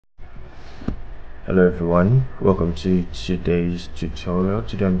Hello everyone, welcome to today's tutorial.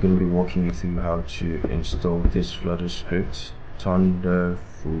 Today I'm going to be walking you through how to install this Flutter script,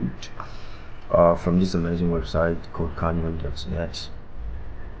 ThunderFood, from this amazing website called canyon.net.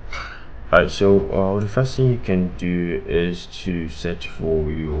 Alright, so the first thing you can do is to search for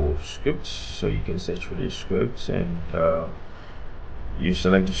your script. So you can search for this script and you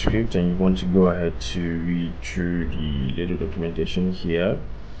select the script and you want to go ahead to read through the little documentation here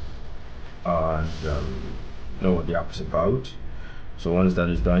and know what the app is about. So once that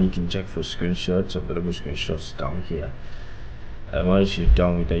is done, you can check for screenshots, available screenshots down here. And once you're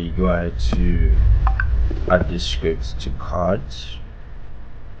done with that, you go ahead to add this script to cart.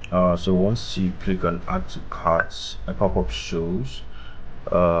 So once you click on add to cart, a pop-up shows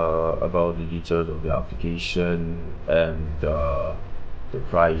about the details of the application and the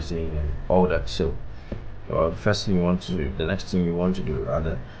pricing and all that. So the next thing you want to do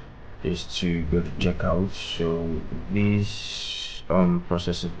rather is to go to checkout. So this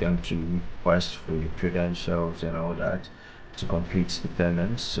process is going to request for your credentials and all that to complete the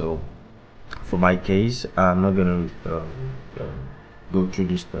payment. So for my case, I'm not gonna go through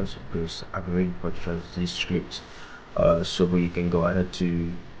this process because I've already purchased this script. So you can go ahead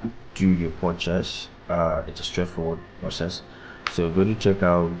to do your purchase. It's a straightforward process. So go to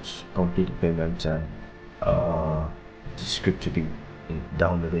checkout, complete the payment, and the script to be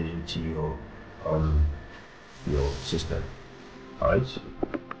downloaded into your system. Alright,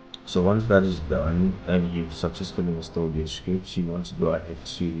 so once that is done and you've successfully installed your scripts, you want to go ahead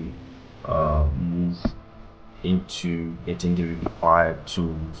to move into getting the required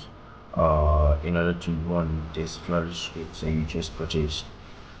tools in order to run this Flutter script that you just purchased.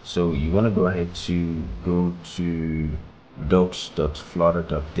 So you want to go ahead to go to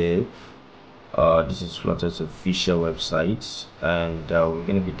docs.flutter.dev. This is Flutter's official website, and we're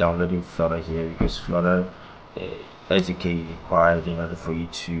going to be downloading Flutter here because Flutter is a key required in order for you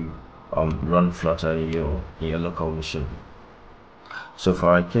to run Flutter in your local machine. So for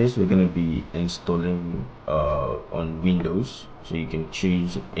our case, we're going to be installing on Windows, so you can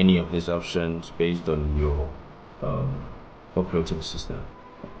choose any of these options based on your operating system.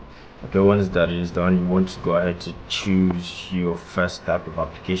 Okay, once that is done, you want to go ahead to choose your first type of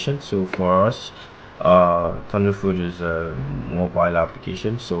application. So for us, ThunderFood is a mobile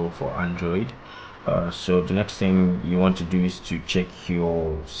application, so for Android. So the next thing you want to do is to check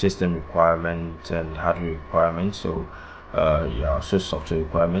your system requirements and hardware requirements. So also software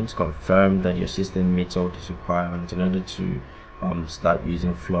requirements. Confirm that your system meets all these requirements in order to start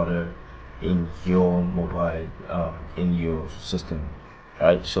using Flutter in your mobile in your system.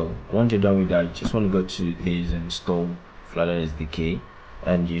 Alright, so once you're done with that, you just want to go to this install Flutter SDK,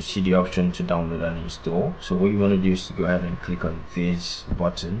 and you see the option to download and install. So what you want to do is to go ahead and click on this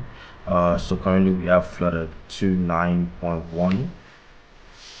button. So currently we have Flutter 2.9.1,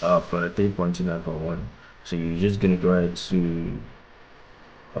 Flutter 3.29.1. So you're just gonna go ahead to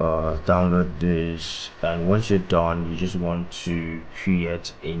download this, and once you're done, you just want to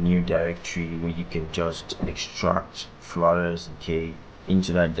create a new directory where you can just extract Flutter SDK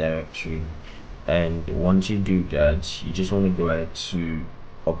into that directory. And once you do that, you just want to go ahead to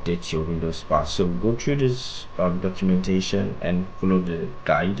update your Windows path. So go through this documentation and follow the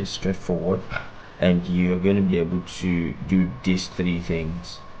guide. It's straightforward, and you're going to be able to do these three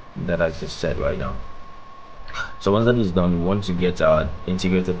things that I just said right now. So once that is done, we want to get our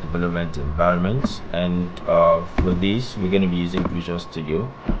integrated development environment, and for this we're going to be using Visual Studio.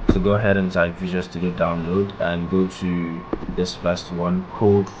 So go ahead and type Visual Studio download and go to this first one,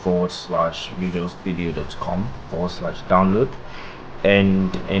 code/visualstudio.com/download,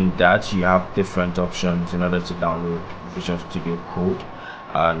 and in that you have different options in order to download Visual Studio Code.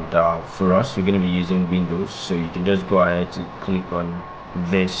 And for us, we're going to be using Windows, so you can just go ahead to click on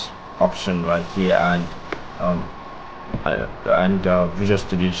this option right here, and Visual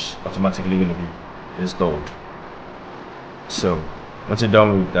Studio is automatically going to be installed. So once you're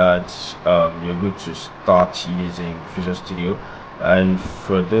done with that, you're good to start using Visual Studio. And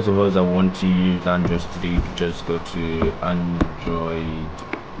for those of us that want to use Android Studio, you can just go to Android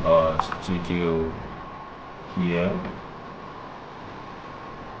Studio here.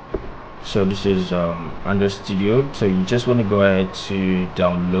 So this is Android Studio. So you just want to go ahead to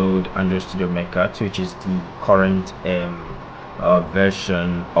download Android Studio Maker, which is the current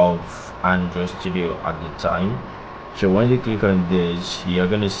version of Android Studio at the time. So when you click on this, you're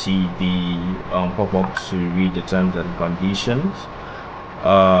going to see the pop-up to read the terms and conditions,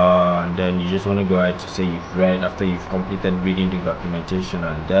 and then you just want to go ahead to say you've read after you've completed reading the documentation,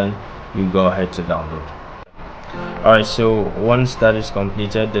 and then you go ahead to download. Alright, so once that is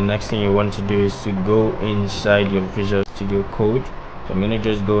completed, the next thing you want to do is to go inside your Visual Studio Code. So I'm going to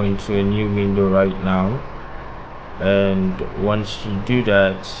just go into a new window right now, and once you do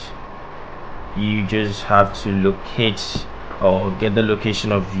that, you just have to locate or get the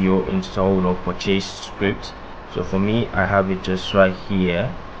location of your installed or purchased script. So for me, I have it just right here,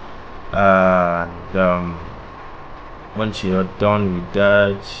 and once you're done with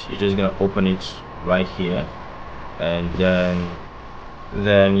that, you're just gonna open it right here, and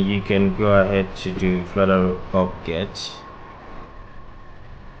then you can go ahead to do flutter get.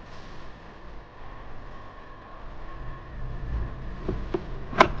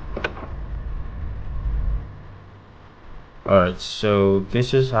 Alright, so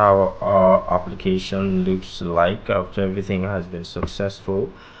this is how our application looks like after everything has been successful.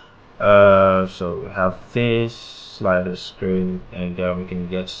 So we have this slider screen, and then we can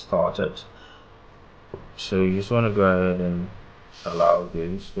get started. So you just want to go ahead and allow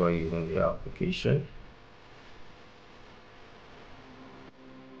this while using the application.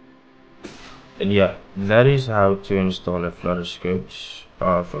 And yeah, that is how to install a Flutter script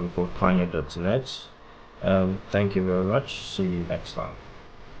from codepioneer.net. Thank you very much. See you next time.